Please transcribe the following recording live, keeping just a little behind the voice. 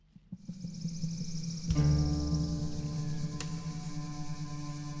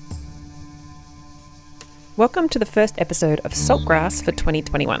Welcome to the first episode of Saltgrass for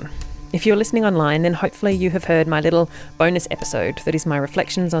 2021. If you're listening online, then hopefully you have heard my little bonus episode that is my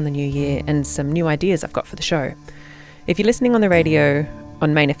reflections on the new year and some new ideas I've got for the show. If you're listening on the radio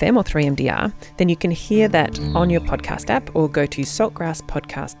on Main FM or 3MDR, then you can hear that on your podcast app or go to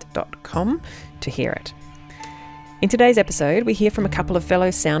saltgrasspodcast.com to hear it. In today's episode, we hear from a couple of fellow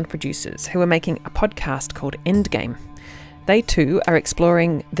sound producers who are making a podcast called Endgame. They too are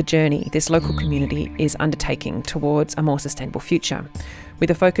exploring the journey this local community is undertaking towards a more sustainable future,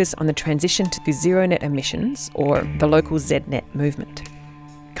 with a focus on the transition to zero net emissions or the local ZNet movement.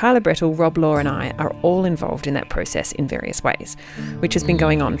 Kyla Brettle, Rob Law and I are all involved in that process in various ways, which has been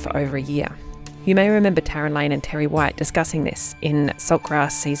going on for over a year. You may remember Taryn Lane and Terry White discussing this in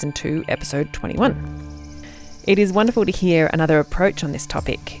Saltgrass Season 2, Episode 21. It is wonderful to hear another approach on this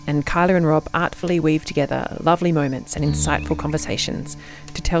topic, and Kyla and Rob artfully weave together lovely moments and insightful conversations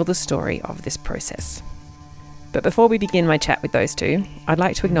to tell the story of this process. But before we begin my chat with those two, I'd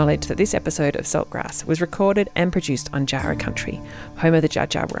like to acknowledge that this episode of Saltgrass was recorded and produced on Jara country, home of the Dja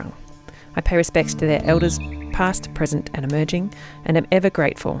Dja Wurrung. I pay respects to their elders, past, present and emerging, and am ever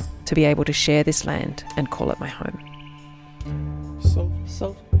grateful to be able to share this land and call it my home. Salt.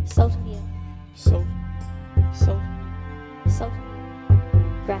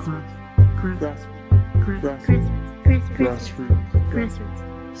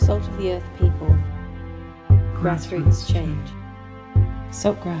 Grassroots. Salt of the earth people. Grassroots change.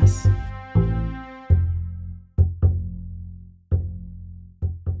 Saltgrass.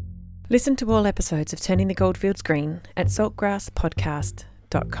 Listen to all episodes of Turning the Goldfields Green at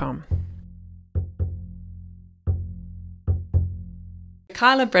saltgrasspodcast.com.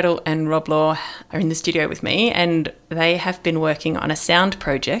 Kyla Brettle and Rob Law are in the studio with me, and they have been working on a sound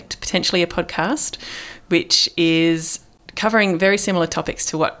project, potentially a podcast, which is covering very similar topics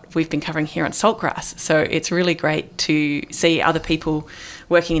to what we've been covering here on Saltgrass. So it's really great to see other people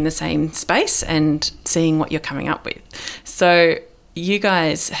working in the same space and seeing what you're coming up with. So you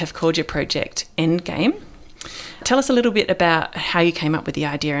guys have called your project Endgame. Tell us a little bit about how you came up with the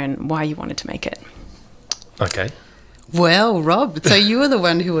idea and why you wanted to make it. Okay. Well, Rob, so you were the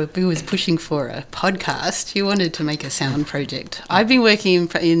one who was pushing for a podcast. You wanted to make a sound project. I've been working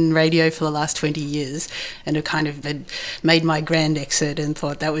in radio for the last 20 years and have kind of made my grand exit and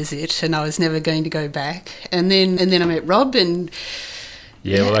thought that was it and I was never going to go back. And then I met Rob and...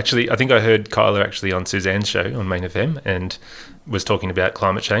 Yeah, well, actually, I think I heard Kyla actually on Suzanne's show on Main FM and was talking about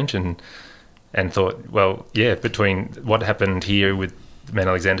climate change and thought, well, yeah, between what happened here with Mount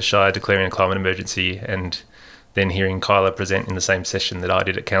Alexander Shire declaring a climate emergency and then hearing Kyla present in the same session that I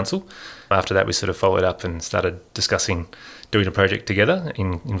did at council. After that, we sort of followed up and started discussing doing a project together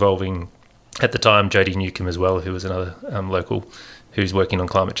involving, at the time, Jodie Newcomb as well, who was another local who's working on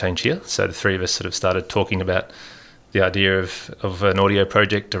climate change here. So the three of us sort of started talking about the idea of an audio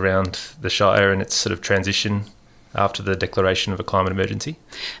project around the Shire and its sort of transition after the declaration of a climate emergency.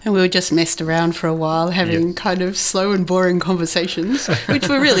 And we were just messed around for a while, having kind of slow and boring conversations, which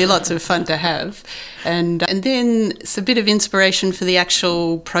were really lots of fun to have. And then a bit of inspiration for the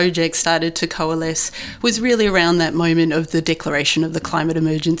actual project started to coalesce was really around that moment of the declaration of the climate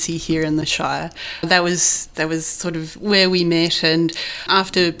emergency here in the Shire. That was sort of where we met, and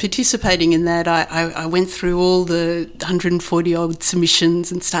after participating in that, I went through all the 140 odd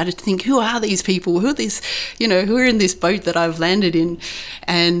submissions and started to think, who are these people? Who are these, who are in this boat that I've landed in?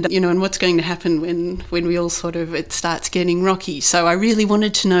 And what's going to happen when we all sort of, it starts getting rocky. So I really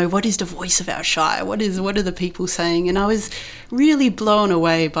wanted to know, what is the voice of our Shire? What are the people saying? And I was really blown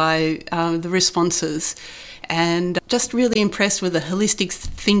away by the responses and just really impressed with the holistic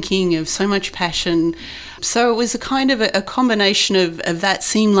thinking of so much passion. So it was a kind of a combination of that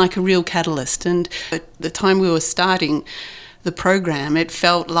seemed like a real catalyst. And at the time we were starting the program, it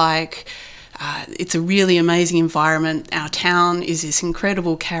felt like it's a really amazing environment. Our town is this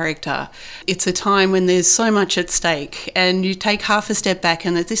incredible character. It's a time when there's so much at stake, and you take half a step back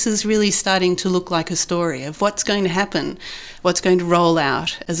and that this is really starting to look like a story of what's going to happen, what's going to roll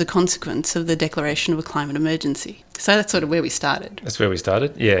out as a consequence of the declaration of a climate emergency. So that's sort of where we started. That's where we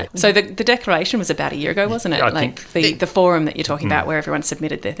started, yeah. So the declaration was about a year ago, wasn't it? I think the forum that you're talking about where everyone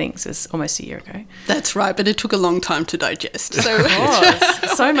submitted their things was almost a year ago. That's right, but it took a long time to digest. So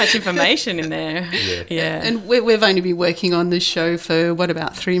so much information in there. Yeah. And we've only been working on this show for,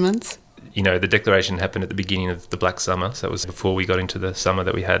 about 3 months? The declaration happened at the beginning of the Black Summer, so it was before we got into the summer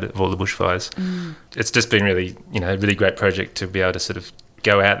that we had of all the bushfires. It's just been really, a really great project to be able to sort of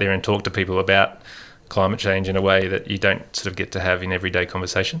go out there and talk to people about climate change in a way that you don't sort of get to have in everyday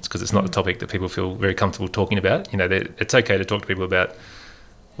conversations, because it's not a topic that people feel very comfortable talking about. It's okay to talk to people about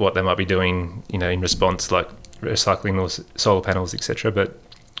what they might be doing, in response, like recycling or solar panels, etc. But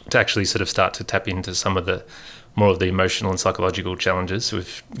to actually sort of start to tap into some of the more of the emotional and psychological challenges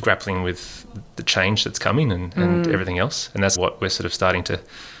with grappling with the change that's coming and everything else. And that's what we're sort of starting to,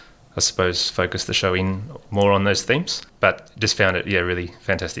 I suppose, focus the show in more on those themes. But just found it, really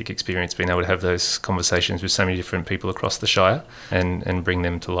fantastic experience being able to have those conversations with so many different people across the Shire and bring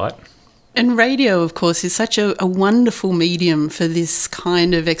them to light. And radio, of course, is such a wonderful medium for this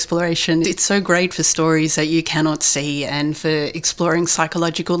kind of exploration. It's so great for stories that you cannot see and for exploring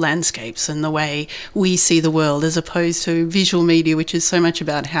psychological landscapes and the way we see the world, as opposed to visual media, which is so much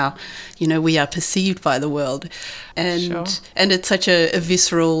about how, we are perceived by the world. And Sure. and it's such a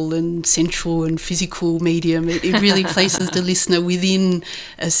visceral and sensual and physical medium. It really places the listener within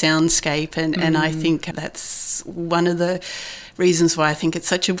a soundscape. And I think that's one of the reasons why I think it's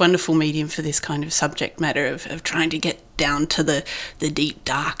such a wonderful medium for this kind of subject matter of trying to get down to the deep,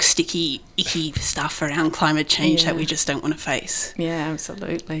 dark, sticky, icky stuff around climate change that we just don't want to face. Yeah,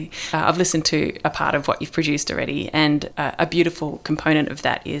 absolutely. I've listened to a part of what you've produced already, and a beautiful component of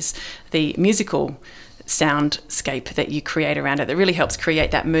that is the musical soundscape that you create around it that really helps create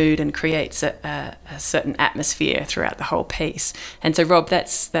that mood and creates a certain atmosphere throughout the whole piece. And so, Rob,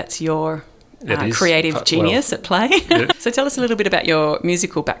 that's your creative genius at play. Yeah. So tell us a little bit about your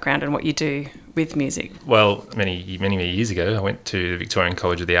musical background and what you do with music. Well, many years ago, I went to the Victorian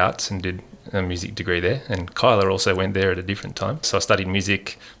College of the Arts and did a music degree there, and Kyla also went there at a different time. So I studied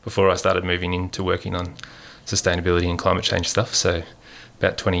music before I started moving into working on sustainability and climate change stuff, so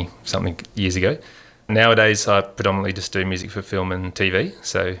about 20-something years ago. Nowadays, I predominantly just do music for film and TV.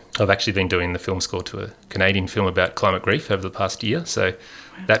 So I've actually been doing the film score to a Canadian film about climate grief over the past year. So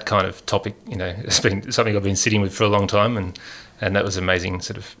that kind of topic, it's been something I've been sitting with for a long time, and that was an amazing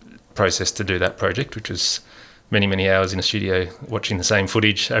sort of process to do that project, which was many, many hours in a studio watching the same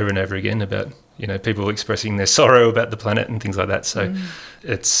footage over and over again about, people expressing their sorrow about the planet and things like that. So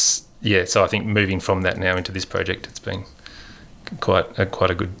so I think moving from that now into this project, it's been quite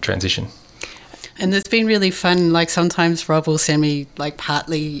a good transition. And it's been really fun. Like sometimes Rob will send me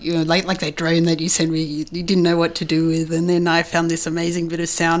partly, like that drone that you sent me, you didn't know what to do with. And then I found this amazing bit of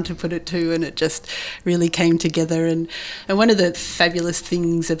sound to put it to, and it just really came together. And one of the fabulous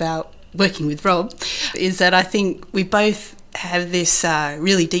things about working with Rob is that I think we both have this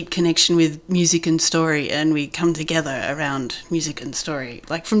really deep connection with music and story, and we come together around music and story,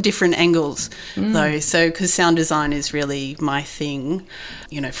 from different angles though. So because sound design is really my thing,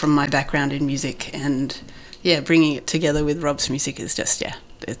 from my background in music, and bringing it together with Rob's music is just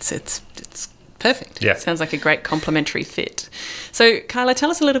it's perfect. Yeah, sounds like a great complementary fit. So Kyla,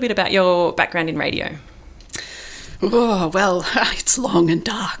 tell us a little bit about your background in radio. Oh, well, it's long and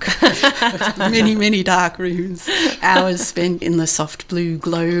dark. Many, many dark rooms. Hours spent in the soft blue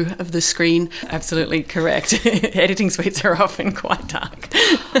glow of the screen. Absolutely correct. Editing suites are often quite dark.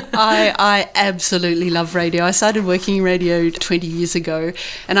 I absolutely love radio. I started working in radio 20 years ago,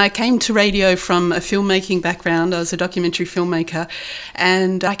 and I came to radio from a filmmaking background. I was a documentary filmmaker,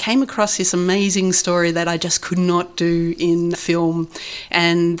 and I came across this amazing story that I just could not do in film,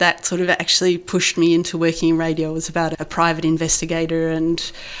 and that sort of actually pushed me into working in radio. It was about a private investigator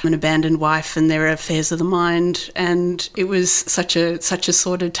and an abandoned wife and their affairs of the mind, and it was such a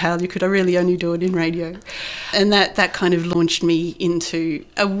sordid tale. You could really only do it in radio, and that kind of launched me into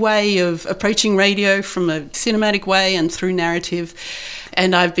a way of approaching radio from a cinematic way and through narrative.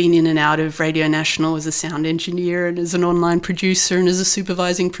 And I've been in and out of Radio National as a sound engineer and as an online producer and as a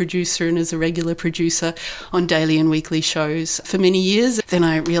supervising producer and as a regular producer on daily and weekly shows for many years. Then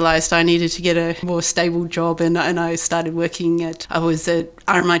I realised I needed to get a more stable job, and I started working I was at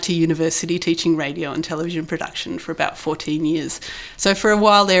RMIT University teaching radio and television production for about 14 years. So for a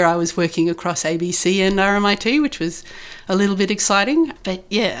while there I was working across ABC and RMIT, which was a little bit exciting. But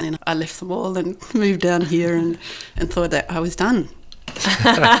and I left them all and moved down here and thought that I was done.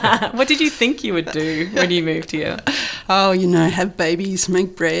 What did you think you would do when you moved here? Oh, have babies,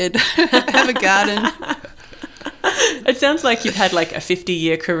 make bread, have a garden. It sounds like you've had a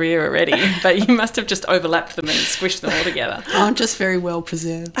 50-year career already, but you must have just overlapped them and squished them all together. I'm just very well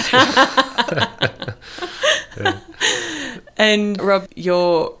preserved. And Rob,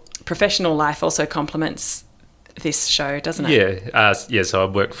 your professional life also complements this show, doesn't it? Yeah. So I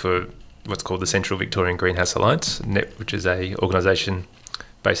work for what's called the Central Victorian Greenhouse Alliance, NEP, which is a organisation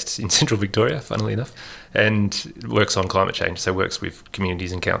based in Central Victoria, funnily enough, and works on climate change. So works with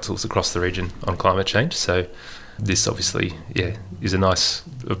communities and councils across the region on climate change. So this obviously, is a nice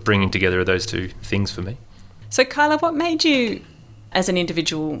bringing together of those two things for me. So Kyla, what made you, as an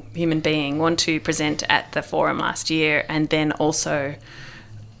individual human being, want to present at the forum last year, and then also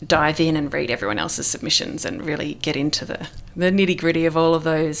dive in and read everyone else's submissions and really get into the nitty-gritty of all of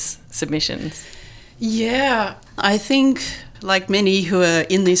those submissions? Yeah, I think, like many who are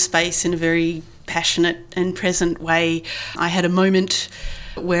in this space in a very passionate and present way, I had a moment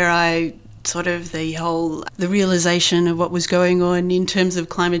where I sort of the realisation of what was going on in terms of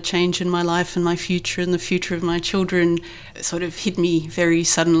climate change in my life and my future and the future of my children sort of hit me very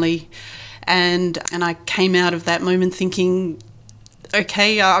suddenly. And I came out of that moment thinking,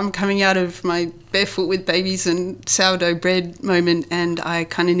 okay, I'm coming out of my barefoot with babies and sourdough bread moment, and I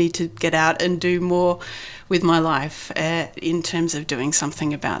kind of need to get out and do more with my life in terms of doing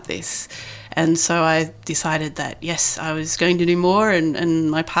something about this. And so I decided that, yes, I was going to do more, and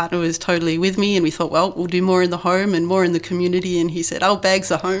my partner was totally with me, and we thought, well, we'll do more in the home and more in the community, and he said, bags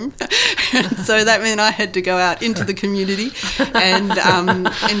the home. So that meant I had to go out into the community and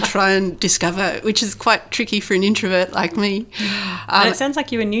try and discover, which is quite tricky for an introvert like me. And it sounds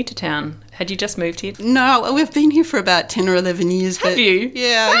like you were new to town. Had you just moved here? No, we've been here for about 10 or 11 years. Have you?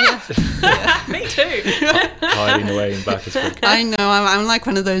 Yeah. Me too. Hiding away in Barker's Creek. I know, I'm like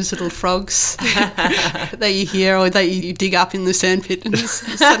one of those little frogs that you hear or that you dig up in the sandpit and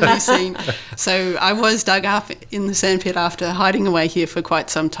suddenly seen. So I was dug up in the sandpit after hiding away here for quite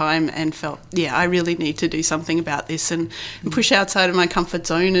some time and felt, I really need to do something about this and push outside of my comfort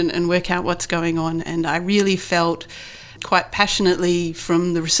zone and work out what's going on. And I really felt quite passionately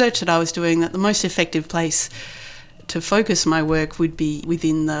from the research that I was doing that the most effective place to focus my work would be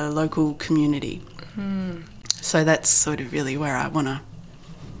within the local community. So that's sort of really where I want to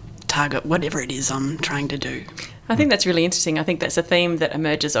target whatever it is I'm trying to do. I think that's really interesting. I think that's a theme that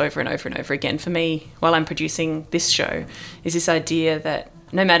emerges over and over and over again for me while I'm producing this show, is this idea that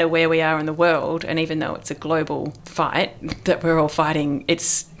no matter where we are in the world, and even though it's a global fight that we're all fighting,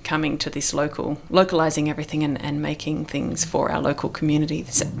 it's coming to this localising everything and making things for our local community.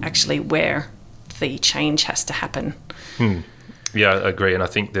 It's actually where the change has to happen. Yeah, I agree, and I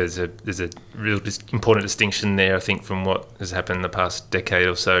think there's a real important distinction there, I think, from what has happened in the past decade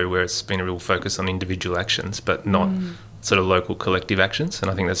or so, where it's been a real focus on individual actions, but not sort of local collective actions. And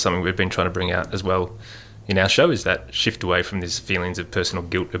I think that's something we've been trying to bring out as well in our show, is that shift away from these feelings of personal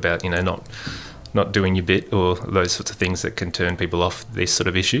guilt about, not doing your bit or those sorts of things that can turn people off these sort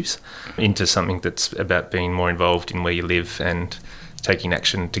of issues, into something that's about being more involved in where you live and taking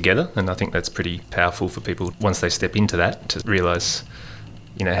action together. And I think that's pretty powerful for people once they step into that, to realise,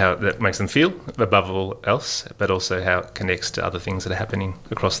 how that makes them feel above all else, but also how it connects to other things that are happening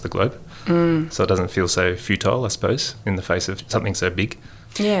across the globe. So it doesn't feel so futile, I suppose, in the face of something so big.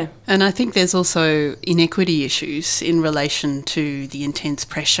 Yeah. And I think there's also inequity issues in relation to the intense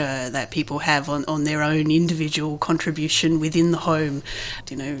pressure that people have on their own individual contribution within the home,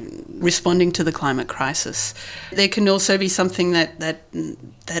 responding to the climate crisis. There can also be something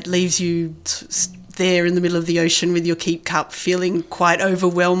that leaves you there in the middle of the ocean with your keep cup, feeling quite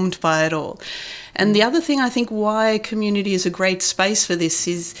overwhelmed by it all. And the other thing I think why community is a great space for this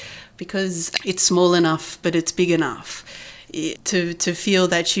is because it's small enough, but it's big enough to feel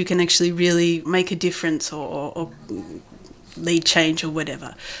that you can actually really make a difference or lead change or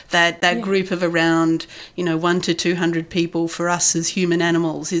whatever. That group of around 1 to 200 people for us as human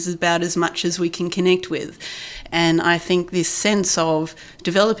animals is about as much as we can connect with. And I think this sense of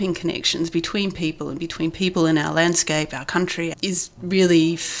developing connections between people and between people in our landscape, our country, is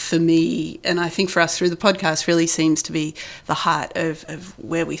really, for me, and I think for us through the podcast, really seems to be the heart of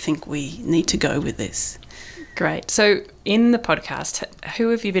where we think we need to go with this. Great. So in the podcast, who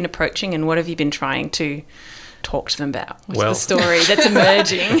have you been approaching and what have you been trying to talk to them about? What's the story that's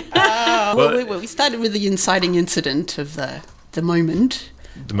emerging? We started with the inciting incident of the moment.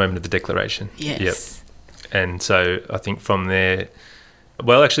 The moment of the declaration. Yes. Yep. And so I think from there,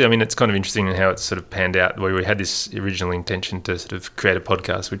 well, actually, I mean, it's kind of interesting in how it's sort of panned out, where we had this original intention to sort of create a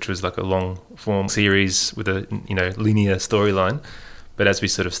podcast, which was like a long form series with a, linear storyline. But as we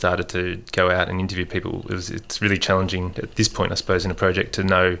sort of started to go out and interview people, it's really challenging at this point, I suppose, in a project to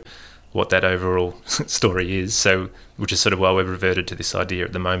know what that overall story is. So, which is sort of why we've reverted to this idea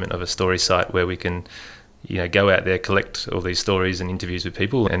at the moment of a story site where we can, go out there, collect all these stories and interviews with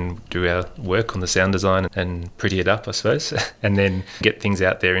people and do our work on the sound design and pretty it up, I suppose, and then get things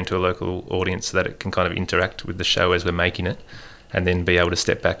out there into a local audience so that it can kind of interact with the show as we're making it, and then be able to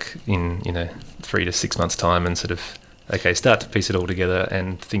step back in, 3 to 6 months' time and sort of, start to piece it all together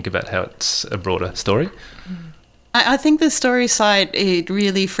and think about how it's a broader story. I think the story site, it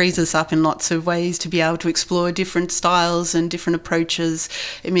really frees us up in lots of ways to be able to explore different styles and different approaches.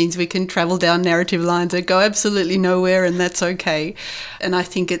 It means we can travel down narrative lines that go absolutely nowhere, and that's okay. And I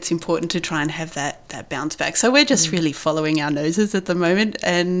think it's important to try and have that bounce back. So we're just really following our noses at the moment,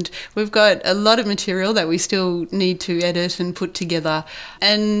 and we've got a lot of material that we still need to edit and put together.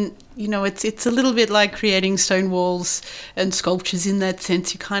 And you know, it's a little bit like creating stone walls and sculptures in that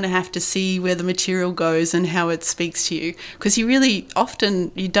sense. You kind of have to see where the material goes and how it speaks to you, because you really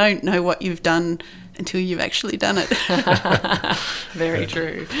often you don't know what you've done until you've actually done it. Very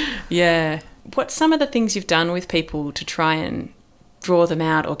true. Yeah. What's some of the things you've done with people to try and draw them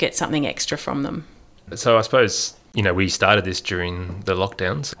out or get something extra from them? So I suppose, you know, we started this during the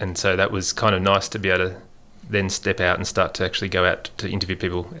lockdowns, and so that was kind of nice to be able to then step out and start to actually go out to interview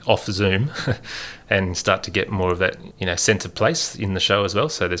people off Zoom and start to get more of that, you know, sense of place in the show as well.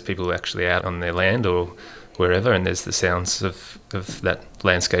 So there's people actually out on their land or wherever, and there's the sounds of that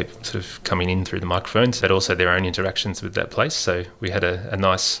landscape sort of coming in through the microphones, but also their own interactions with that place. So we had a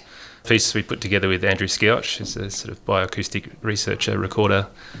nice piece we put together with Andrew Skiotch, who's a sort of bioacoustic researcher, recorder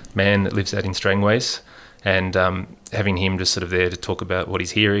man that lives out in Strangways. And having him just sort of there to talk about what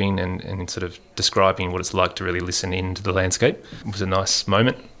he's hearing and sort of describing what it's like to really listen into the landscape was a nice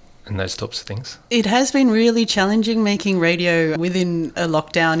moment and those types of things. It has been really challenging making radio within a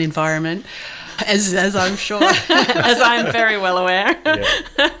lockdown environment, as I'm sure. As I'm very well aware.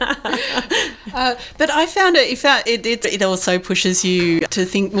 But I found it also pushes you to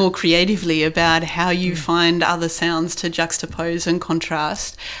think more creatively about how you find other sounds to juxtapose and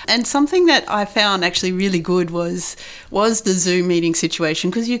contrast. And something that I found actually really good was the Zoom meeting situation,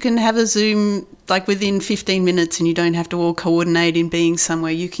 because you can have a Zoom like within 15 minutes and you don't have to all coordinate in being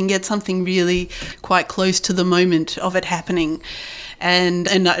somewhere. You can get something really quite close to the moment of it happening. And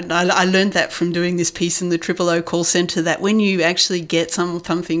I learned that from doing this piece in the O call centre, that when you actually get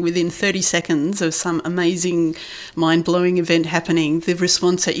something within 30 seconds of some amazing, mind-blowing event happening, the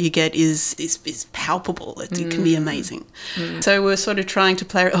response that you get is palpable. It can be amazing. So we're sort of trying to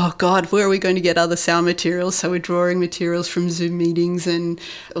play, oh God, where are we going to get other sound materials? So we're drawing materials from Zoom meetings and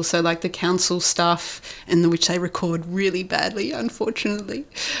also like the council stuff, in which they record really badly, unfortunately.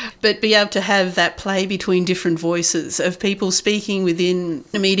 But be able to have that play between different voices of people speaking within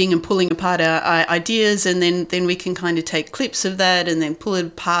a meeting and pulling apart our ideas, and then we can kind of take clips of that and then pull it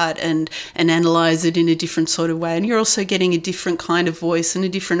apart and analyse it in a different sort of way. And you're also getting a different kind of voice and a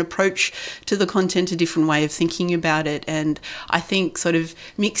different approach to the content, a different way of thinking about it. And I think sort of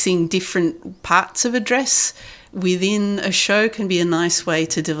mixing different parts of a dress within a show can be a nice way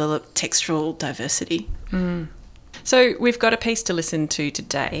to develop textural diversity. So we've got a piece to listen to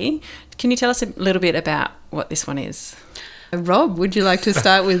today. Can you tell us a little bit about what this one is? Rob, would you like to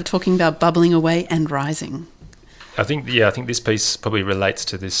start with talking about bubbling away and rising? I think this piece probably relates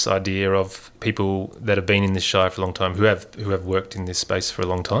to this idea of people that have been in this shire for a long time, who have worked in this space for a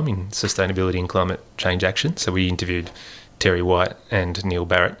long time in sustainability and climate change action. So we interviewed Terry White and Neil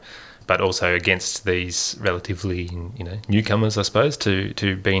Barrett, but also against these relatively, you know, newcomers, I suppose,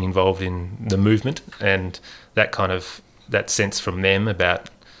 to being involved in the movement, and that kind of that sense from them about,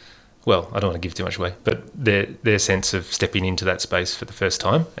 well, I don't want to give too much away, but their sense of stepping into that space for the first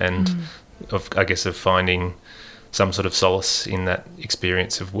time, and of finding some sort of solace in that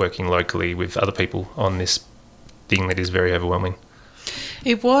experience of working locally with other people on this thing that is very overwhelming.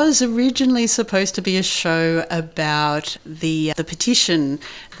 It was originally supposed to be a show about the petition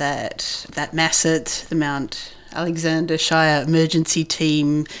that Masset, the Mount Alexander Shire emergency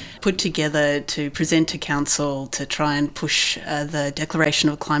team, put together to present to council to try and push the declaration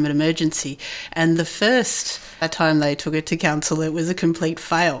of climate emergency. And the first time they took it to council, it was a complete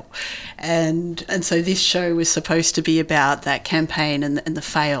fail. And so this show was supposed to be about that campaign and the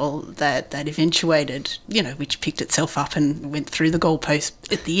fail that eventuated, you know, which picked itself up and went through the goalpost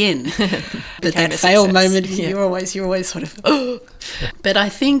at the end. But that fail moment, you're always sort of, oh. But I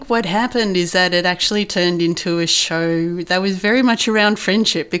think what happened is that it actually turned into a show that was very much around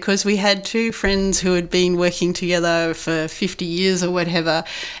friendship, because we had two friends who had been working together for 50 years or whatever,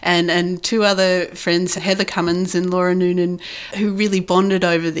 and two other friends, Heather Cummins and Laura Noonan, who really bonded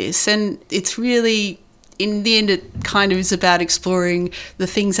over this. And it's really, in the end, it kind of is about exploring the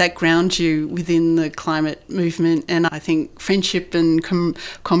things that ground you within the climate movement. And I think friendship and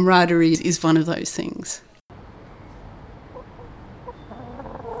camaraderie is one of those things.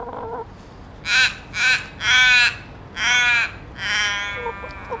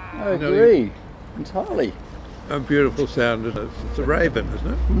 I agree entirely. A beautiful sound. It's a raven, isn't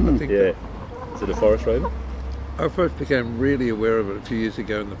it? Mm. I think yeah. Is it a forest raven? I first became really aware of it a few years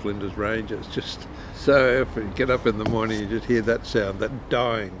ago in the Flinders Range. It's just so, if you get up in the morning, you just hear that sound, that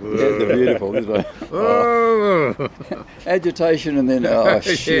dying. Yeah, they're beautiful, isn't they? Oh. Agitation and then, oh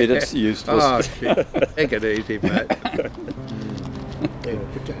shit, Yeah. it's useless. Oh, shit. Take it easy, mate. Yeah,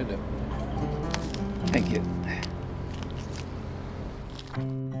 put your hand up. Thank you.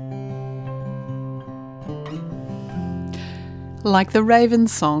 Like the Raven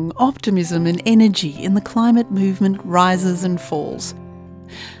song, optimism and energy in the climate movement rises and falls.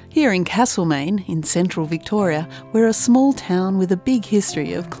 Here in Castlemaine, in central Victoria, we're a small town with a big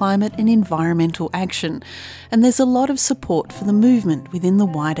history of climate and environmental action, and there's a lot of support for the movement within the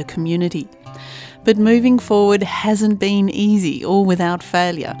wider community. But moving forward hasn't been easy or without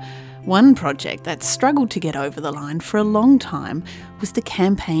failure. One project that struggled to get over the line for a long time was the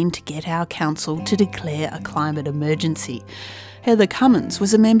campaign to get our council to declare a climate emergency. Heather Cummins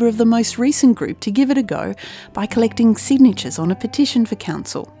was a member of the most recent group to give it a go by collecting signatures on a petition for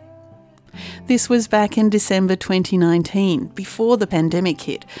council. This was back in December 2019, before the pandemic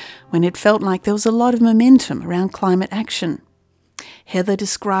hit, when it felt like there was a lot of momentum around climate action. Heather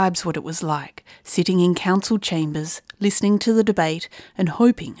describes what it was like, sitting in council chambers, listening to the debate and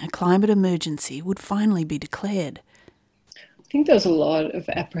hoping a climate emergency would finally be declared. I think there was a lot of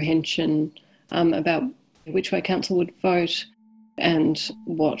apprehension about which way council would vote and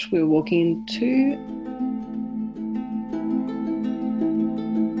what we were walking into.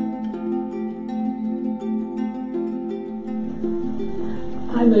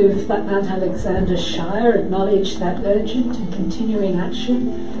 I move that Mount Alexander Shire acknowledge that urgent and continuing action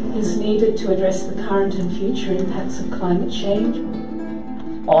is needed to address the current and future impacts of climate change.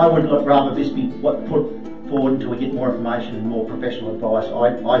 I would rather this be put forward until we get more information and more professional advice.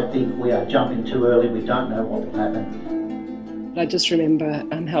 I think we are jumping too early. We don't know what will happen. I just remember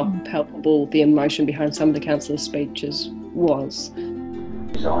how palpable the emotion behind some of the councillors' speeches was.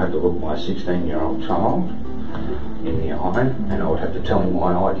 So I had to look my 16-year-old child in the eye and I would have to tell him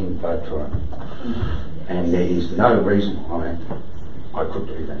why I didn't vote for it. And there is no reason why I could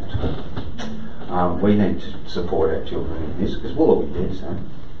do that. We need to support our children in this because we'll all be dead soon.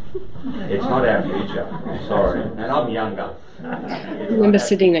 It's not our future, I'm sorry, and I'm younger. I remember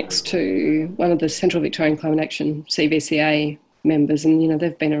sitting next to one of the Central Victorian Climate Action CVCA members, and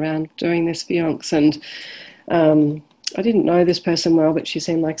they've been around doing this for yonks, and I didn't know this person well, but she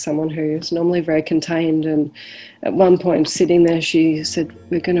seemed like someone who's normally very contained, and at one point sitting there she said,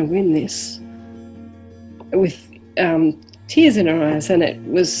 "We're going to win this," with tears in her eyes, and it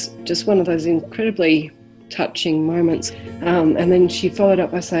was just one of those incredibly touching moments. And then she followed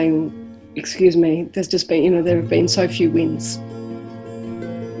up by saying, "Excuse me, there's just been, there have been so few wins."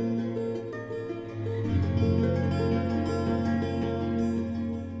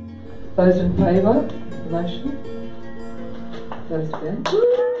 Those in favour of the motion? Those against?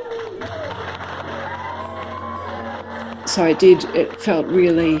 So it felt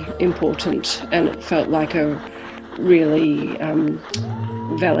really important, and it felt like a really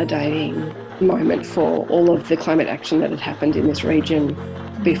validating moment for all of the climate action that had happened in this region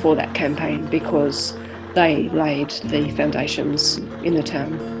before that campaign, because they laid the foundations in the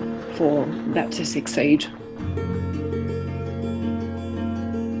town for that to succeed.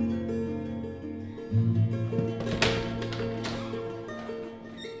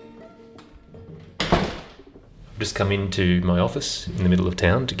 Just come into my office in the middle of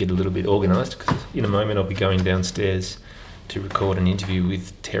town to get a little bit organised, because in a moment I'll be going downstairs to record an interview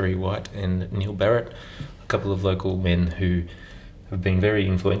with Terry White and Neil Barrett, a couple of local men who have been very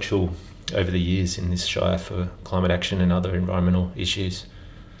influential over the years in this shire for climate action and other environmental issues.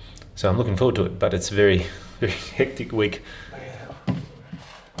 So I'm looking forward to it, but it's a very, very hectic week.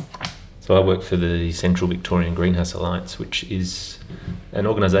 So I work for the Central Victorian Greenhouse Alliance, which is an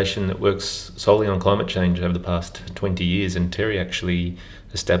organisation that works solely on climate change over the past 20 years, and Terry actually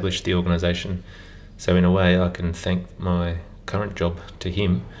established the organisation. So in a way I can thank my current job to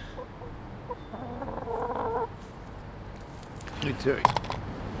him. Hey, Terry.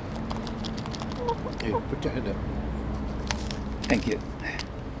 Hey, put your hand up. Thank you.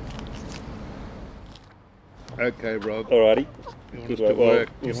 Okay, Rob. Alrighty. Good work.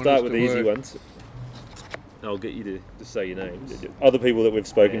 We'll start with the easy ones. I'll get you to just say your names. Other people that we've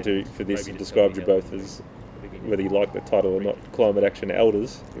spoken to for this have described you both as, whether you like the title or not, climate action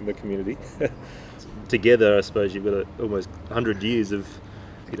elders in the community. Together, I suppose you've got almost 100 years of,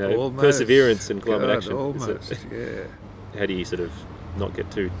 perseverance in climate action. Almost, yeah. How do you sort of not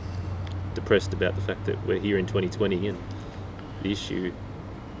get too depressed about the fact that we're here in 2020 and the issue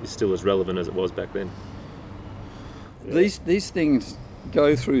is still as relevant as it was back then? These things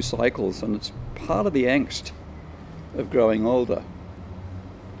go through cycles, and it's part of the angst of growing older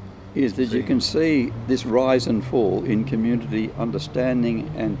is that you can see this rise and fall in community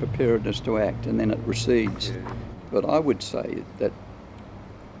understanding and preparedness to act, and then it recedes. Yeah. But I would say that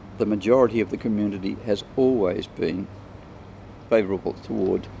the majority of the community has always been favourable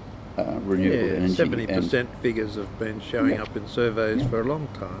toward renewable energy. 70% figures have been showing up in surveys for a long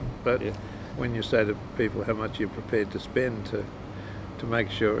time. But when you say to people how much you're prepared to spend to make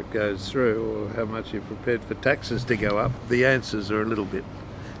sure it goes through, or how much you're prepared for taxes to go up, the answers are a little bit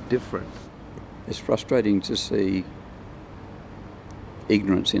different. It's frustrating to see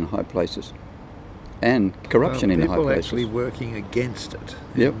ignorance in high places and corruption in high places. People actually working against it.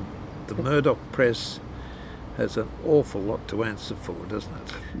 Yep. The Murdoch press has an awful lot to answer for, doesn't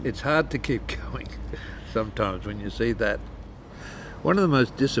it? It's hard to keep going sometimes when you see that. One of the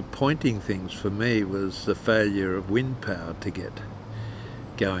most disappointing things for me was the failure of wind power to get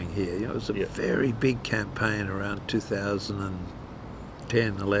going here. It was a very big campaign around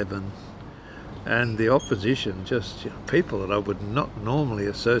 2010, 11, and the opposition, just people that I would not normally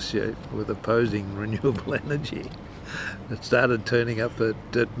associate with opposing renewable energy, it started turning up at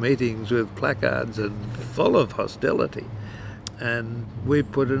meetings with placards and full of hostility. And we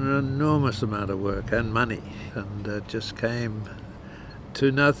put in an enormous amount of work and money, and it just came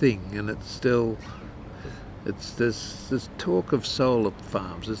to nothing. And it's still, there's talk of solar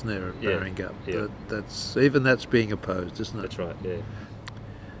farms, isn't there, at Baringup? Yeah. That's being opposed, isn't it? That's right, yeah.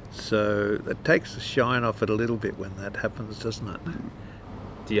 So it takes the shine off it a little bit when that happens, doesn't it?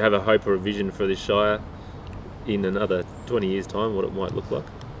 Do you have a hope or a vision for this Shire in another 20 years' time, what it might look like?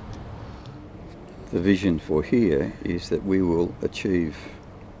 The vision for here is that we will achieve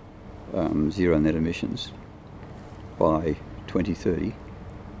zero net emissions by 2030.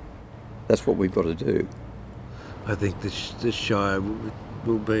 That's what we've got to do. I think this Shire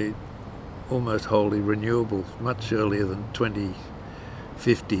will be almost wholly renewable much earlier than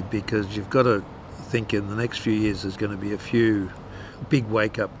 2050, because you've got to think in the next few years there's going to be a few big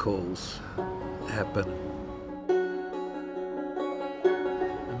wake-up calls happen.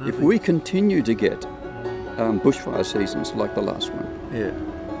 If we continue to get bushfire seasons like the last one,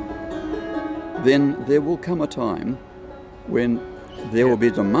 then there will come a time when there will be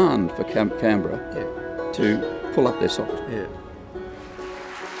demand for Canberra to pull up their socks. Yeah.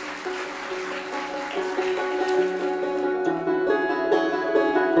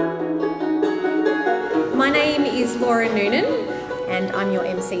 My name is Laura Noonan and I'm your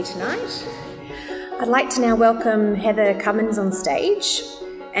MC tonight. I'd like to now welcome Heather Cummins on stage,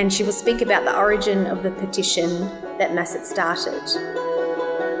 and she will speak about the origin of the petition that Masset started.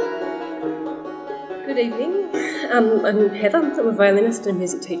 Good evening. I'm Heather. I'm a violinist and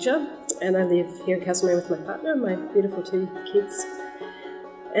music teacher, and I live here in Castlemere with my partner and my beautiful 2 kids.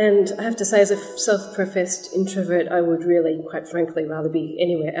 And I have to say, as a self-professed introvert, I would really, quite frankly, rather be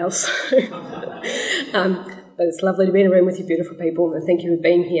anywhere else. But it's lovely to be in a room with you beautiful people, and thank you for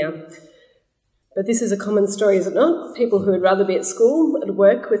being here. But this is a common story, is it not? People who would rather be at school, at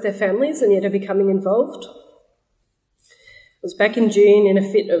work with their families, and yet are becoming involved. It was back in June in a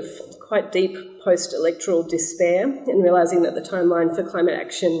fit of quite deep post-electoral despair, and realising that the timeline for climate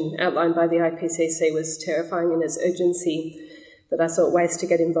action outlined by the IPCC was terrifying in its urgency, that I sought ways to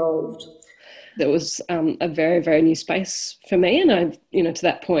get involved. There was a very, very new space for me, and I, to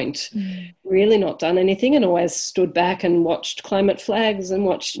that point, really not done anything, and always stood back and watched climate flags and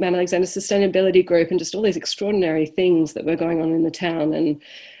watched Mount Alexander Sustainability Group and just all these extraordinary things that were going on in the town, and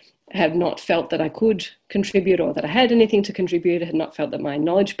had not felt that I could contribute or that I had anything to contribute. I had not felt that my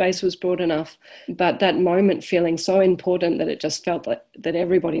knowledge base was broad enough. But that moment feeling so important that it just felt like that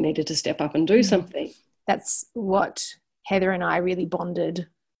everybody needed to step up and do something. That's what Heather and I really bonded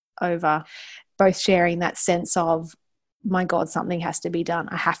over, both sharing that sense of, my God, something has to be done.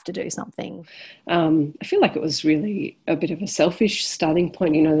 I have to do something. I feel like it was really a bit of a selfish starting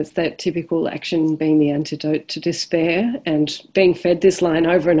point. It's that typical action being the antidote to despair, and being fed this line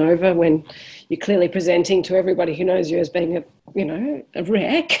over and over when you're clearly presenting to everybody who knows you as being a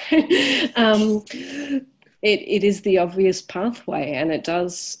wreck. It is the obvious pathway, and it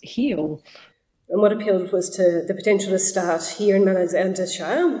does heal. And what appealed was to the potential to start here in Mount Alexander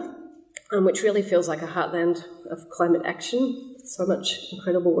Shire, which really feels like a heartland of climate action. So much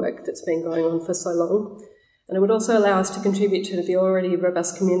incredible work that's been going on for so long. And it would also allow us to contribute to the already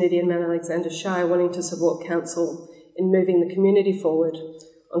robust community in Mount Alexander Shire wanting to support Council in moving the community forward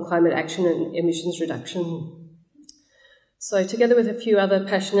on climate action and emissions reduction. So together with a few other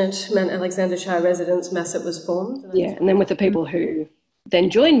passionate Mount Alexander Shire residents, Masset was formed. Yeah, and then with the people who then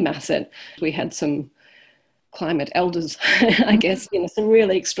joined Masset, we had some climate elders, I guess, some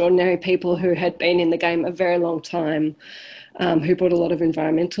really extraordinary people who had been in the game a very long time, who brought a lot of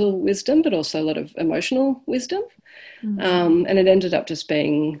environmental wisdom, but also a lot of emotional wisdom. And it ended up just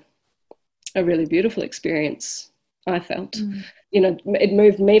being a really beautiful experience, I felt. It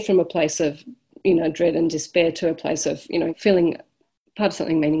moved me from a place of, dread and despair to a place of, feeling part of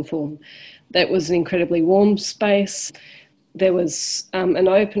something meaningful. That was an incredibly warm space. There was an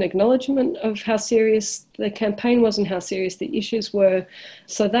open acknowledgement of how serious the campaign was and how serious the issues were.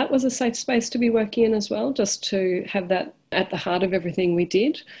 So that was a safe space to be working in as well, just to have that at the heart of everything we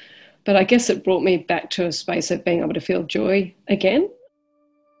did. But I guess it brought me back to a space of being able to feel joy again.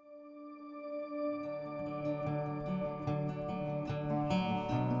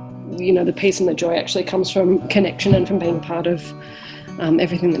 The peace and the joy actually comes from connection and from being part of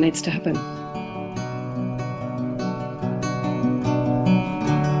everything that needs to happen.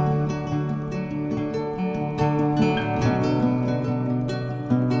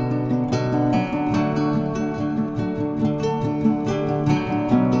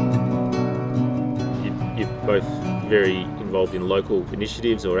 Both very involved in local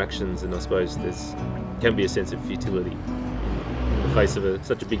initiatives or actions, and I suppose there's can be a sense of futility in the face of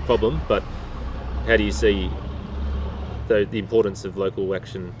such a big problem. But how do you see the importance of local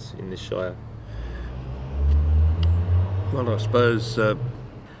actions in this shire? Well, I suppose,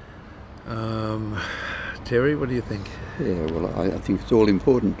 Terry, what do you think? Yeah, well, I think it's all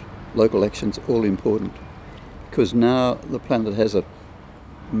important. Local action's all important, because now the planet has a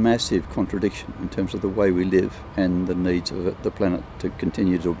massive contradiction in terms of the way we live and the needs of the planet to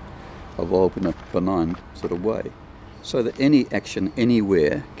continue to evolve in a benign sort of way, so that any action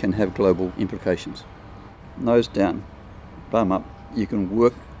anywhere can have global implications. Nose down, bum up, you can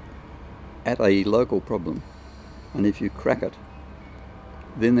work at a local problem, and if you crack it,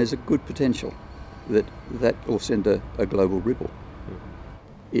 then there's a good potential that will send a global ripple.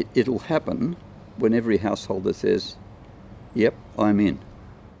 It'll happen when every householder says, yep, I'm in.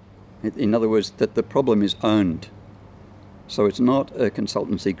 In other words, that the problem is owned. So it's not a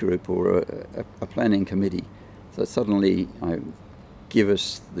consultancy group or a planning committee that suddenly give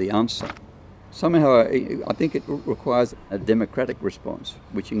us the answer. Somehow I think it requires a democratic response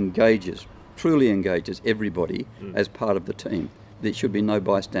which truly engages everybody as part of the team. There should be no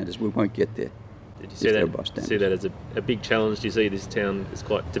bystanders. We won't get there. Did you see that as a big challenge? Do you see this town is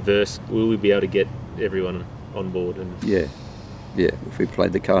quite diverse? Will we be able to get everyone on board? Yeah, if we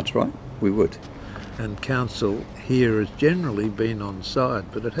played the cards right, we would. And council here has generally been on side,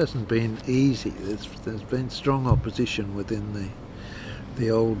 but it hasn't been easy. There's been strong opposition within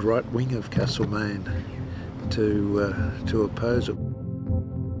the old right wing of Castlemaine to oppose it.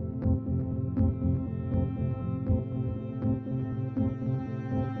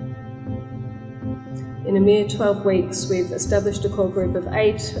 In a mere 12 weeks, we've established a core group of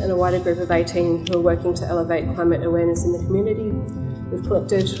 8 and a wider group of 18 who are working to elevate climate awareness in the community. We've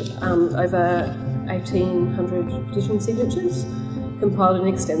collected over 1,800 petition signatures, compiled an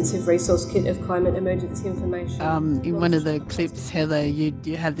extensive resource kit of climate emergency information. In one of the clips, Heather,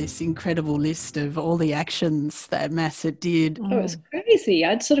 you have this incredible list of all the actions that Masset did. Oh, it was crazy.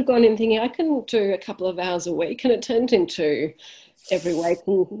 I'd sort of gone in thinking I can do a couple of hours a week, and it turned into every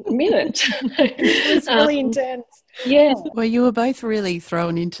waking minute. It was really intense. Yeah. Well, you were both really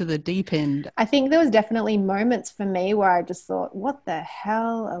thrown into the deep end. I think there was definitely moments for me where I just thought, what the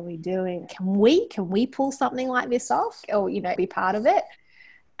hell are we doing? Can we pull something like this off, or, be part of it?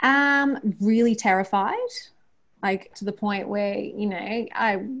 Really terrified, like to the point where,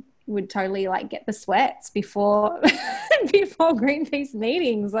 I would totally get the sweats before Greenpeace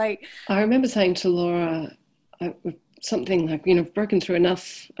meetings. I remember saying to Laura, something like, broken through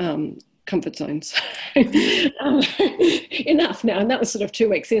enough comfort zones. Enough now. And that was sort of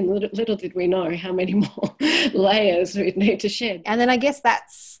 2 weeks in. Little did we know how many more layers we'd need to shed. And then I guess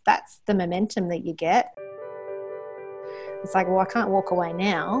that's the momentum that you get. It's like, well, I can't walk away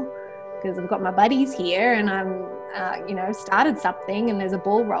now because I've got my buddies here and I'm, started something and there's a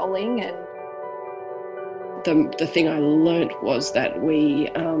ball rolling. And the thing I learnt was that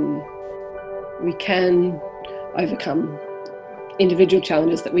we can overcome individual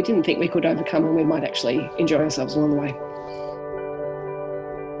challenges that we didn't think we could overcome, and we might actually enjoy ourselves along the way.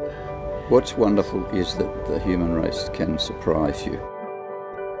 What's wonderful is that the human race can surprise you.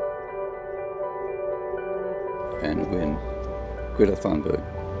 And when Greta Thunberg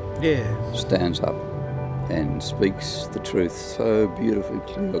stands up and speaks the truth so beautifully,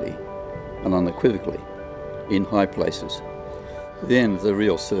 clearly and unequivocally in high places, then the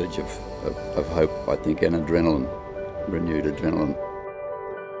real surge of hope, I think, and adrenaline, renewed adrenaline.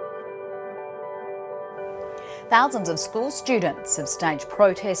 Thousands of school students have staged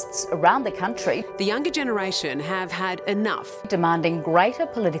protests around the country. The younger generation have had enough, demanding greater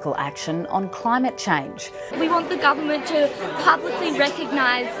political action on climate change. We want the government to publicly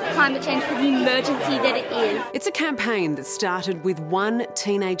recognise climate change for the emergency that it is. It's a campaign that started with one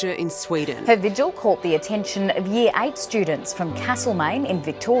teenager in Sweden. Her vigil caught the attention of Year 8 students from Castlemaine in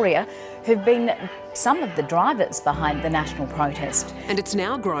Victoria, who've been some of the drivers behind the national protest. And it's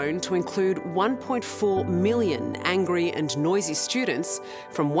now grown to include 1.4 million angry and noisy students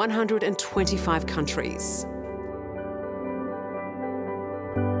from 125 countries.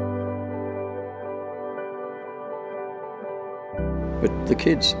 But the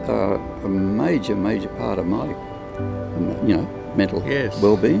kids are a major part of my, mental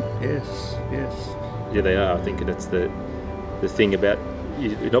well-being. Yes. Yeah, they are. I think that's the thing about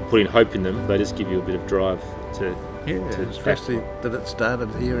you're not putting hope in them. They just give you a bit of drive to. Yeah, especially that it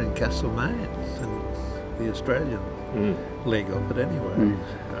started here in Castlemaine, and the Australian leg of it anyway.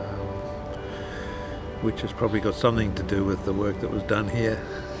 Which has probably got something to do with the work that was done here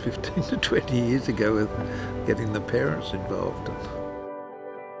 15 to 20 years ago with getting the parents involved.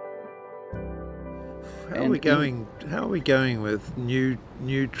 How are we going with new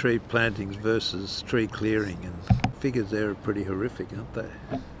tree plantings versus tree clearing? And figures there are pretty horrific, aren't they?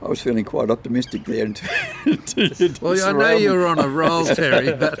 I was feeling quite optimistic there. Well, I know you're on a roll,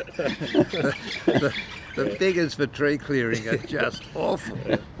 Terry, but the figures for tree clearing are just awful.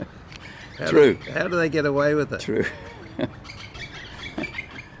 True. How do they get away with it? True.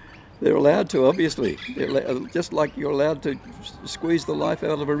 They're allowed to, obviously. Just like you're allowed to squeeze the life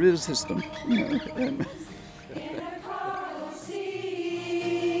out of a river system.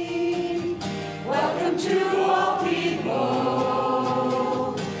 Welcome to all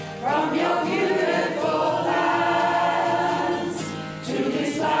people from your beautiful lands to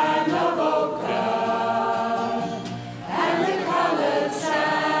this land of ochre and the coloured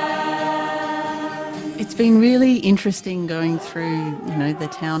sand. It's been really interesting going through, the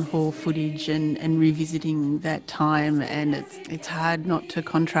town hall footage and revisiting that time, and it's hard not to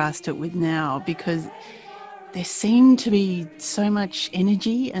contrast it with now, because there seemed to be so much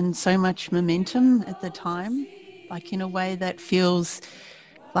energy and so much momentum at the time, like in a way that feels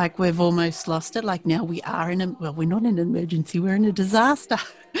like we've almost lost it. Like now we are we're not in an emergency, we're in a disaster.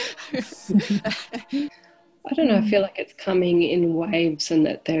 I don't know, I feel like it's coming in waves and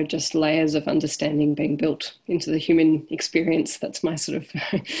that there are just layers of understanding being built into the human experience. That's my sort of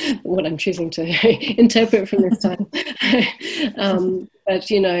what I'm choosing to interpret from this time. But,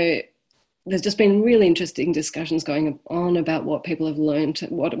 there's just been really interesting discussions going on about what people have learned,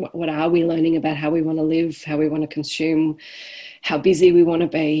 what are we learning about how we want to live, how we want to consume, how busy we want to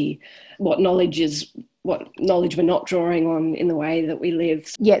be, what knowledge we're not drawing on in the way that we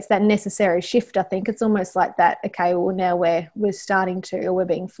live. Yeah, it's that necessary shift. I think it's almost like that, okay, well now we're starting to, or we're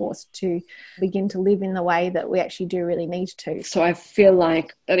being forced to begin to live in the way that we actually do really need to. So I feel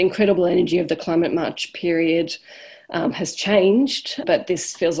like that incredible energy of the Climate March period has changed, but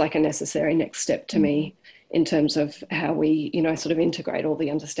this feels like a necessary next step to me in terms of how we, sort of integrate all the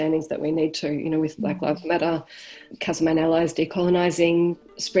understandings that we need to, with Black Lives Matter, Castlemaine Allies Decolonising,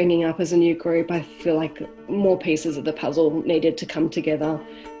 springing up as a new group. I feel like more pieces of the puzzle needed to come together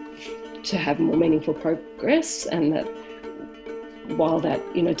to have more meaningful progress, and that while that,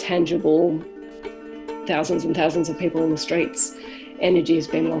 tangible thousands and thousands of people in the streets, energy has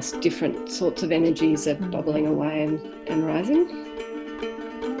been lost, different sorts of energies are bubbling away and rising.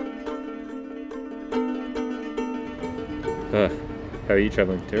 How are you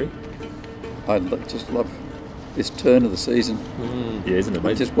travelling, Terry? I just love this turn of the season. Yeah, isn't it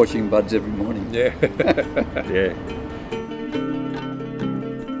amazing? Just watching buds every morning. Yeah. Yeah.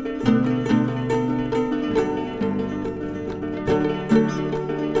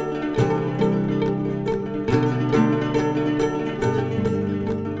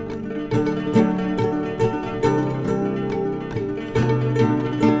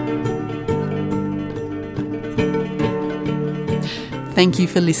 Thank you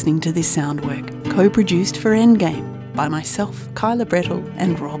for listening to this sound work, co-produced for Endgame by myself, Kyla Brettle,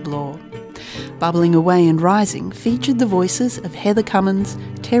 and Rob Law. Bubbling Away and Rising featured the voices of Heather Cummins,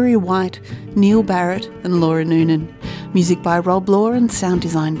 Terry White, Neil Barrett and Laura Noonan. Music by Rob Law and sound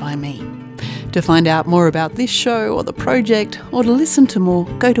design by me. To find out more about this show or the project, or to listen to more,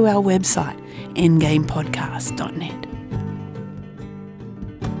 go to our website, endgamepodcast.net.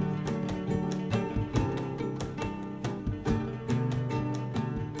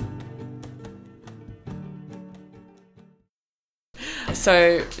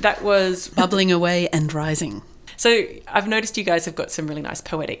 So that was Bubbling Away and Rising. So I've noticed you guys have got some really nice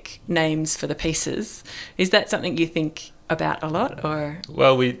poetic names for the pieces. Is that something you think about a lot, or?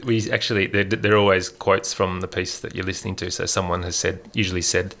 Well, we actually, they're always quotes from the piece that you're listening to. So someone has usually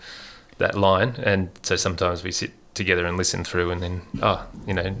said that line, and so sometimes we sit together and listen through and then,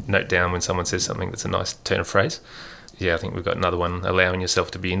 note down when someone says something that's a nice turn of phrase. Yeah, I think we've got another one, allowing yourself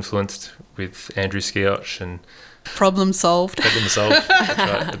to be influenced, with Andrew Skioch, and Problem solved. That's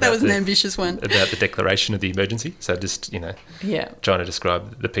right. That was an ambitious one. About the declaration of the emergency. So just, trying to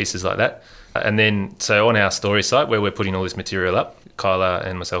describe the pieces like that. And then, so on our story site where we're putting all this material up, Kyla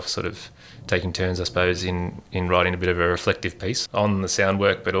and myself sort of taking turns, I suppose, in writing a bit of a reflective piece on the sound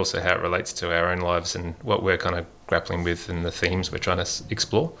work, but also how it relates to our own lives and what we're kind of grappling with and the themes we're trying to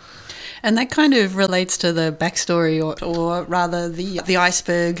explore. And that kind of relates to the backstory, or rather the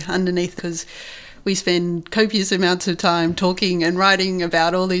iceberg underneath, because we spend copious amounts of time talking and writing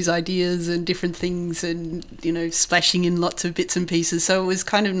about all these ideas and different things and, splashing in lots of bits and pieces. So it was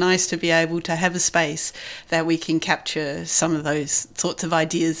kind of nice to be able to have a space that we can capture some of those sorts of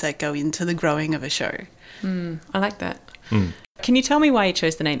ideas that go into the growing of a show. I like that. Can you tell me why you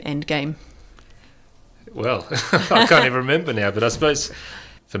chose the name Endgame? Well, I can't even remember now, but I suppose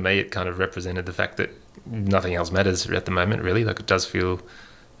for me it kind of represented the fact that nothing else matters at the moment, really. Like, it does feel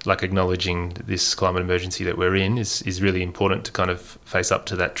like acknowledging this climate emergency that we're in is really important to kind of face up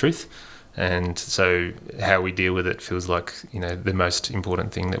to that truth. And so how we deal with it feels like, the most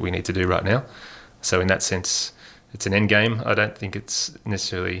important thing that we need to do right now. So in that sense, it's an end game. I don't think it's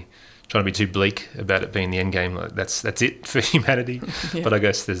necessarily trying to be too bleak about it being the end game. Like that's it for humanity. Yeah. But I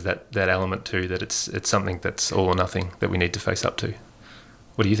guess there's that element too, that it's something that's all or nothing that we need to face up to.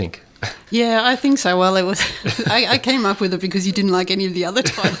 What do you think? Yeah, I think so. Well, it was. I came up with it because you didn't like any of the other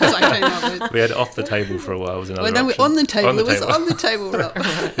titles I came up with. We had Off the Table for a while. Was another option. On the table. It was on the table.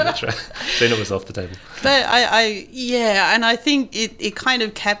 That's right. Then it was Off the Table. But and I think it kind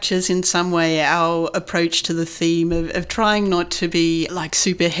of captures in some way our approach to the theme of trying not to be like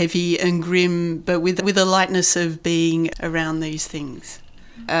super heavy and grim, but with a lightness of being around these things,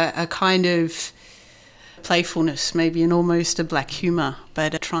 a kind of playfulness, maybe, and almost a black humour,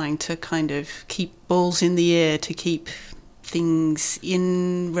 but trying to kind of keep balls in the air, to keep things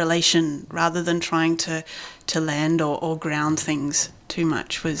in relation rather than trying to land or ground things too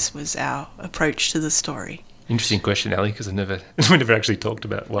much was our approach to the story. Interesting question, Ali, because we never actually talked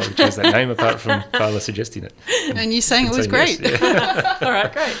about why we chose that name apart from Kyla suggesting it. And you saying it was great. Yes, yeah. All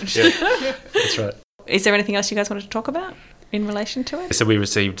right, great. Yeah, that's right. Is there anything else you guys wanted to talk about in relation to it? So we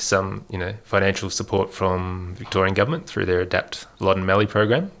received some, financial support from Victorian government through their Adapt Loddon Mallee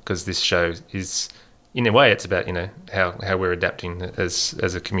program, because this show is, in a way, it's about, how we're adapting as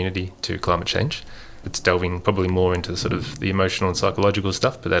a community to climate change. It's delving probably more into sort of the emotional and psychological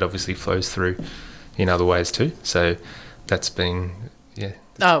stuff, but that obviously flows through in other ways too. So that's been, yeah.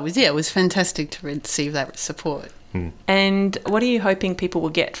 Oh, it was fantastic to receive that support. And what are you hoping people will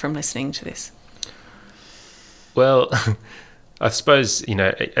get from listening to this? Well, I suppose,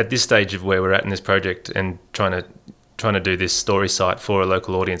 at this stage of where we're at in this project and trying to do this story site for a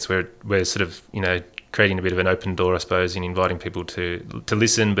local audience, we're sort of, creating a bit of an open door, I suppose, in inviting people to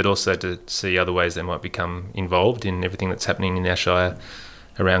listen, but also to see other ways they might become involved in everything that's happening in our shire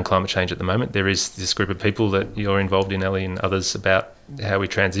around climate change at the moment. There is this group of people that you're involved in, Ellie, and others, about how we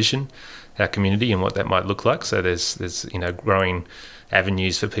transition our community and what that might look like. So there's growing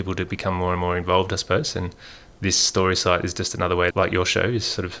avenues for people to become more and more involved, I suppose, and this story site is just another way, like your show, is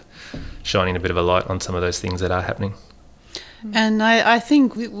sort of shining a bit of a light on some of those things that are happening. And I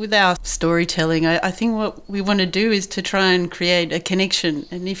think with our storytelling, I think what we want to do is to try and create a connection.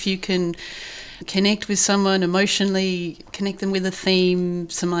 And if you can connect with someone emotionally, connect them with a theme,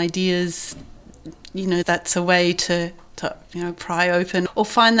 some ideas, that's a way to pry open or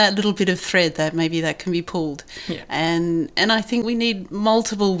find that little bit of thread that maybe that can be pulled. Yeah. And I think we need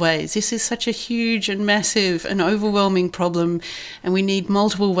multiple ways. This is such a huge and massive and overwhelming problem, and we need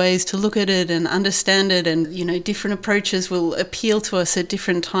multiple ways to look at it and understand it, and different approaches will appeal to us at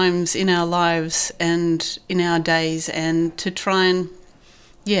different times in our lives and in our days, and to try and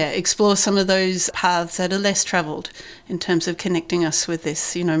explore some of those paths that are less travelled in terms of connecting us with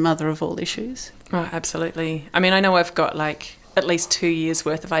this, mother of all issues. Oh, absolutely. I mean, I know I've got at least 2 years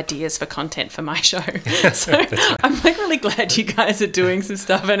worth of ideas for content for my show. So I'm really glad you guys are doing some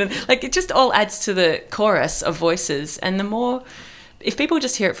stuff. And it just all adds to the chorus of voices. And the more, if people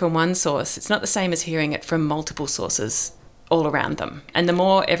just hear it from one source, it's not the same as hearing it from multiple sources all around them. And the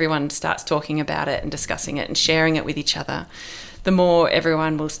more everyone starts talking about it and discussing it and sharing it with each other, the more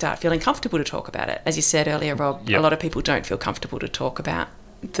everyone will start feeling comfortable to talk about it. As you said earlier, Rob, A lot of people don't feel comfortable to talk about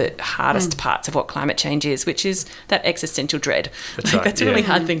the hardest parts of what climate change is, which is that existential dread. That's right, that's a really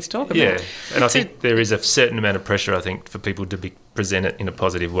hard thing to talk about. Yeah, and I think there is a certain amount of pressure, I think, for people to present it in a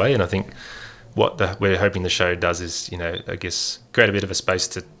positive way, and I think what we're hoping the show does is, I guess, create a bit of a space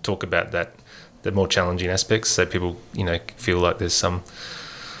to talk about that, the more challenging aspects, so people, feel like there's some,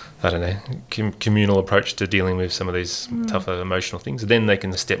 I don't know, communal approach to dealing with some of these tougher emotional things. And then they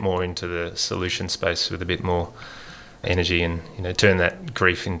can step more into the solution space with a bit more energy and, turn that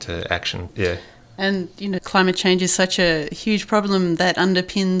grief into action. Yeah. And, climate change is such a huge problem that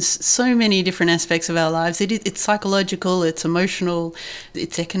underpins so many different aspects of our lives. It's psychological, it's emotional,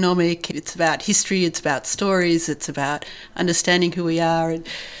 it's economic, it's about history, it's about stories, it's about understanding who we are, and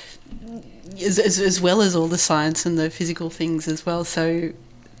as well as all the science and the physical things as well. So,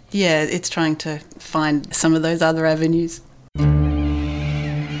 yeah, it's trying to find some of those other avenues.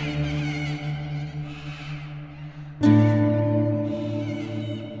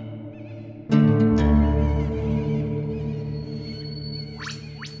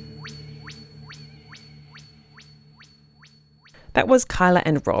 That was Kyla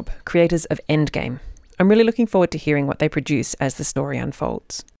and Rob, creators of Endgame. I'm really looking forward to hearing what they produce as the story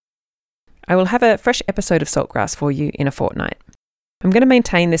unfolds. I will have a fresh episode of Saltgrass for you in a fortnight. I'm going to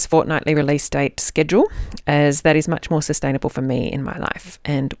maintain this fortnightly release date schedule, as that is much more sustainable for me in my life,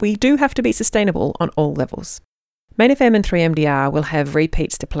 and we do have to be sustainable on all levels. Main FM and 3MDR will have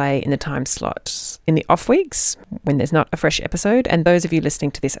repeats to play in the time slots in the off weeks when there's not a fresh episode, and those of you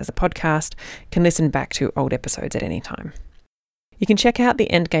listening to this as a podcast can listen back to old episodes at any time. You can check out the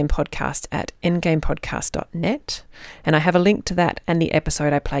Endgame podcast at endgamepodcast.net, and I have a link to that and the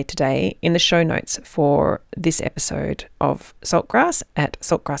episode I played today in the show notes for this episode of Saltgrass at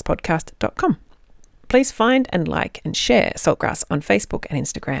saltgrasspodcast.com. Please find and like and share Saltgrass on Facebook and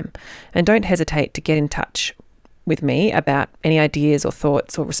Instagram, and don't hesitate to get in touch with me about any ideas or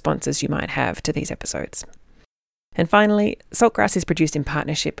thoughts or responses you might have to these episodes. And finally, Saltgrass is produced in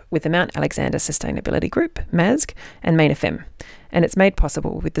partnership with the Mount Alexander Sustainability Group, MASG, and Main FM, and it's made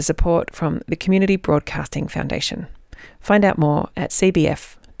possible with the support from the Community Broadcasting Foundation. Find out more at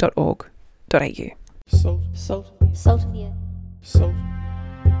cbf.org.au. Salt, salt, salt of the earth. Salt,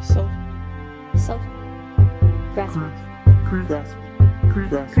 salt, salt. Grassroots.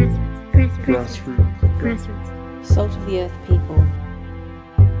 Grassroots. Salt of the earth people.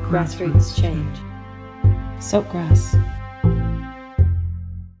 Grassroots change. Saltgrass.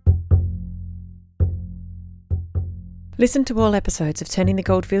 Listen to all episodes of Turning the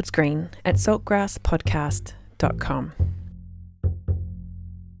Goldfields Green at saltgrasspodcast.com.